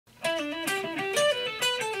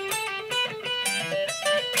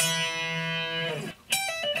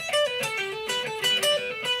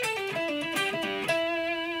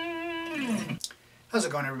How's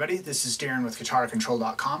it going, everybody? This is Darrin with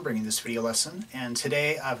GuitarControl.com bringing this video lesson, and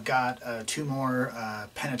today I've got two more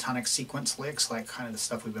pentatonic sequence licks, like kind of the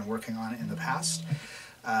stuff we've been working on in the past.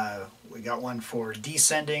 We got one for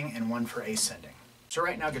descending and one for ascending. So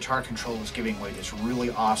right now Guitar Control is giving away this really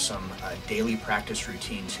awesome daily practice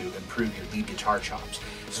routine to improve your lead guitar chops.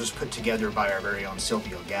 This was put together by our very own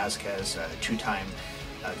Silvio Gazquez, a two-time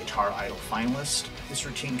Guitar Idol finalist. This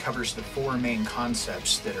routine covers the four main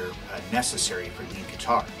concepts that are necessary for lead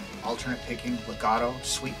guitar: alternate picking, legato,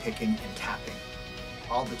 sweep picking, and tapping.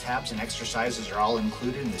 All the tabs and exercises are all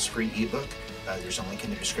included in this free ebook. There's a link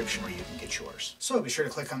in the description where you can get yours. So be sure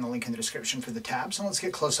to click on the link in the description for the tabs, and let's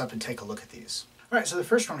get close up and take a look at these. Alright, so the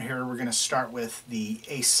first one here, we're going to start with the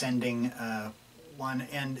ascending one,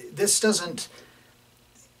 and this doesn't,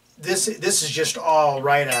 this is just all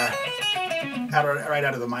right out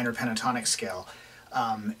of the minor pentatonic scale.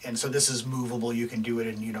 And so this is movable. You can do it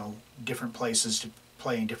in, different places to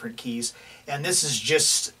play in different keys. And this is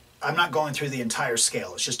just, I'm not going through the entire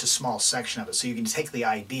scale. It's just a small section of it. So you can take the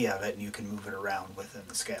idea of it and you can move it around within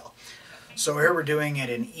the scale. So here we're doing it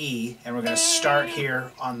in E, and we're going to start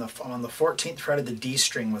here on the 14th fret of the D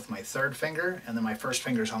string with my third finger, and then my first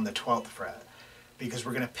finger is on the 12th fret. Because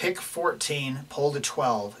we're going to pick 14, pull to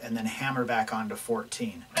 12, and then hammer back onto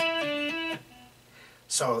 14.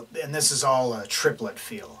 So, and this is all a triplet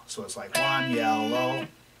feel. So it's like 1 yellow,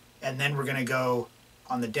 and then we're going to go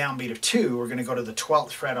on the downbeat of 2, we're going to go to the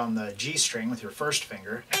 12th fret on the G string with your first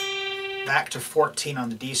finger, back to 14 on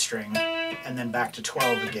the D string, and then back to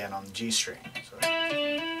 12 again on the G string.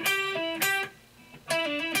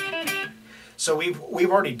 So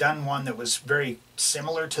we've already done one that was very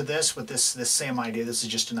similar to this with this same idea. This is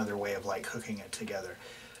just another way of like hooking it together.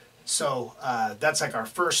 So that's like our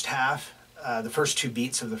first half, the first two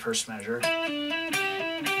beats of the first measure.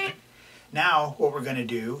 Now what we're going to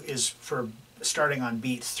do is, for starting on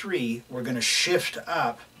beat 3, we're going to shift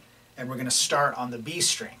up and we're going to start on the B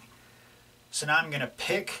string. So now I'm going to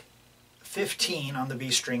pick 15 on the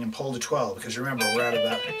B string and pull to 12, because remember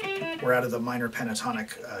we're out of the minor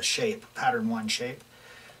pentatonic shape, pattern 1 shape.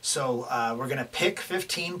 So we're going to pick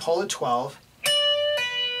 15, pull to 12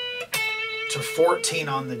 to 14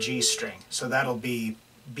 on the G string. So that'll be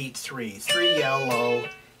beat 3 yellow,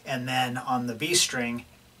 and then on the B string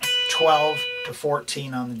 12 to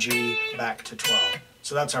 14 on the G, back to 12.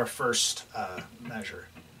 So that's our first measure.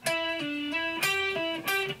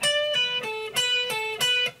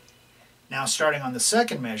 Now starting on the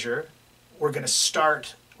second measure, we're going to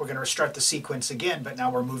start the sequence again, but now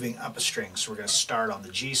we're moving up a string. So we're going to start on the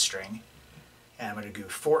G string, and I'm going to do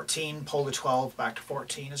 14, pull to 12, back to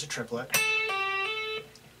 14 as a triplet,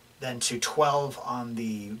 then to 12 on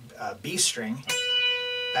the B string,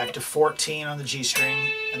 back to 14 on the G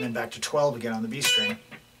string, and then back to 12 again on the B string.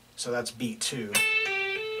 So that's beat 2.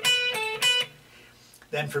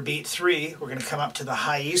 Then for beat 3, we're going to come up to the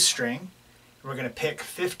high E string. We're going to pick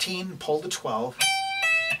 15, pull to 12,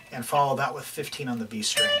 and follow that with 15 on the B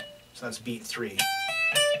string. So that's beat 3.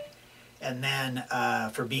 And then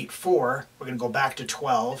for beat 4, we're going to go back to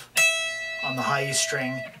 12 on the high E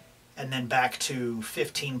string, and then back to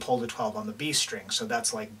 15, pull to 12 on the B string. So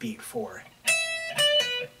that's like beat 4.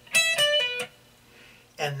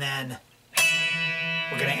 And then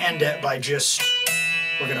we're going to end it by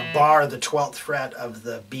we're going to bar the 12th fret of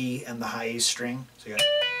the B and the high E string. So you got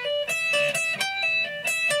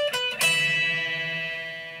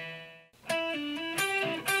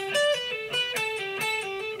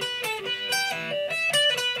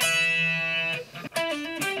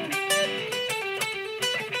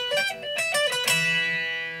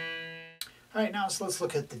Alright, now so let's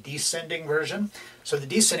look at the descending version. So the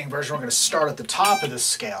descending version, we're going to start at the top of the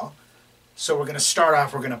scale. So we're going to start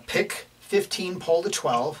off, we're going to pick 15, pull to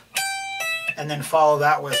 12, and then follow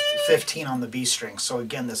that with 15 on the B string. So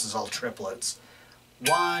again, this is all triplets.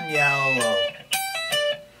 1 yellow.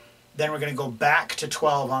 Then we're going to go back to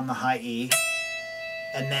 12 on the high E,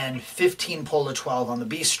 and then 15, pull to 12 on the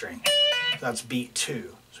B string. So that's beat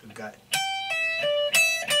 2. So we've got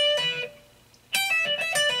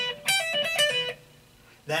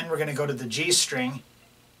Then we're going to go to the G string,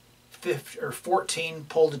 14,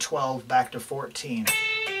 pull to 12, back to 14,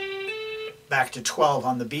 back to 12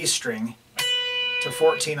 on the B string, to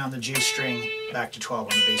 14 on the G string, back to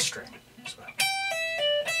 12 on the B string. So.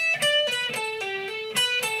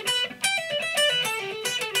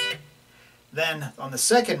 Then on the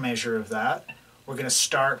second measure of that, we're going to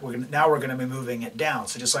start, now we're going to be moving it down.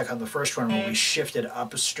 So just like on the first one where we shifted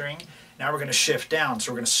up a string, now we're going to shift down.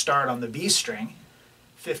 So we're going to start on the B string,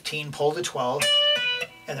 15, pull to 12,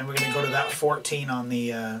 and then we're going to go to that 14 on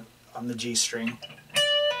the G string,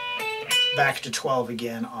 back to 12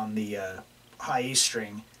 again on the high E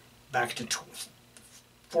string, back to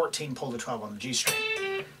 14, pull to 12 on the G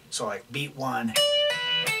string. So like beat 1,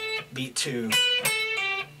 beat 2.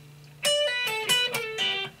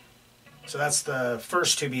 So that's the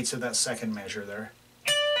first 2 beats of that second measure there.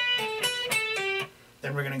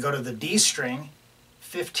 Then we're going to go to the D string,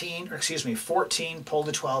 14, pull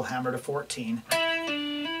to 12, hammer to 14,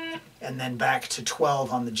 and then back to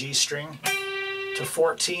 12 on the G string, to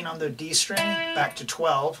 14 on the D string, back to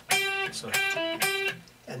 12, so,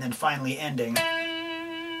 and then finally ending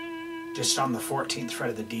just on the 14th fret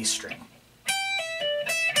of the D string.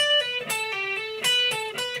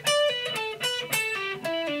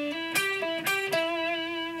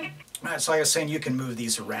 Alright, so like I was saying, you can move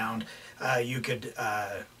these around. You could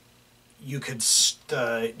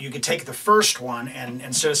take the first one and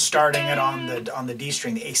instead of starting it on the D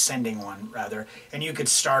string, the ascending one rather, and you could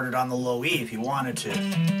start it on the low E if you wanted to.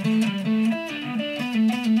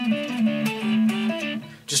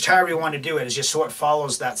 Just however you want to do it, is just so it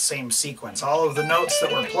follows that same sequence. All of the notes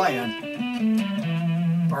that we're playing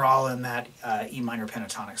are all in that E minor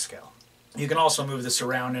pentatonic scale. You can also move this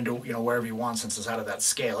around into wherever you want, since it's out of that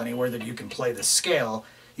scale. Anywhere that you can play the scale,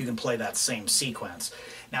 you can play that same sequence.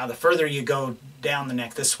 Now the further you go down the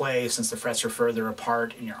neck this way, since the frets are further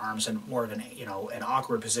apart and your arms in more of an an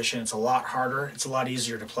awkward position, it's a lot harder. It's a lot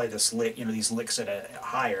easier to play this lick, these licks at a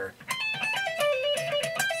higher.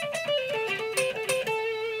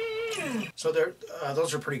 So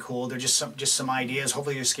those are pretty cool. They're just some ideas.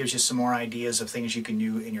 Hopefully this gives you some more ideas of things you can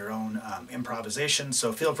do in your own improvisation.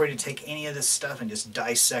 So feel free to take any of this stuff and just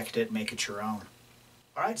dissect it, make it your own.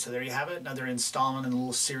 Alright, so there you have it, another installment in a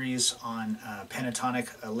little series on pentatonic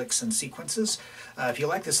licks and sequences. If you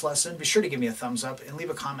like this lesson, be sure to give me a thumbs up and leave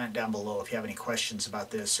a comment down below if you have any questions about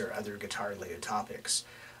this or other guitar-related topics.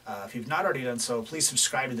 If you've not already done so, please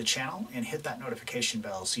subscribe to the channel and hit that notification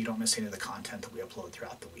bell so you don't miss any of the content that we upload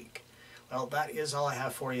throughout the week. Well, that is all I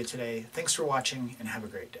have for you today. Thanks for watching and have a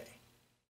great day.